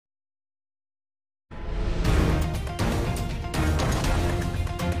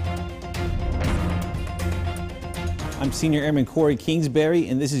I'm Senior Airman Corey Kingsbury,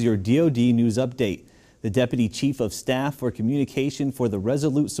 and this is your DoD News Update. The Deputy Chief of Staff for Communication for the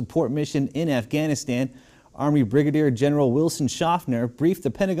Resolute Support mission in Afghanistan, Army Brigadier General Wilson Shoffner, briefed the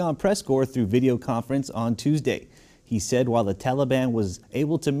Pentagon press corps through video conference on Tuesday. He said while the Taliban was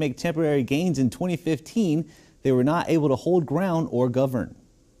able to make temporary gains in 2015, they were not able to hold ground or govern.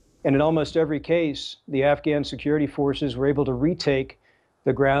 And in almost every case, the Afghan security forces were able to retake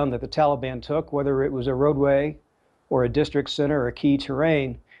the ground that the Taliban took, whether it was a roadway or a district center or key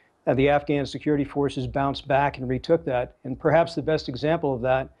terrain. And the Afghan security forces bounced back and retook that. And perhaps the best example of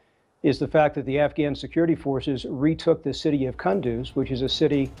that is the fact that the Afghan security forces retook the city of Kunduz, which is a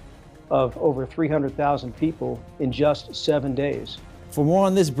city of over 300,000 people, in just 7 days. For more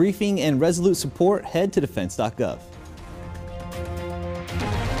on this briefing and Resolute Support, head to defense.gov.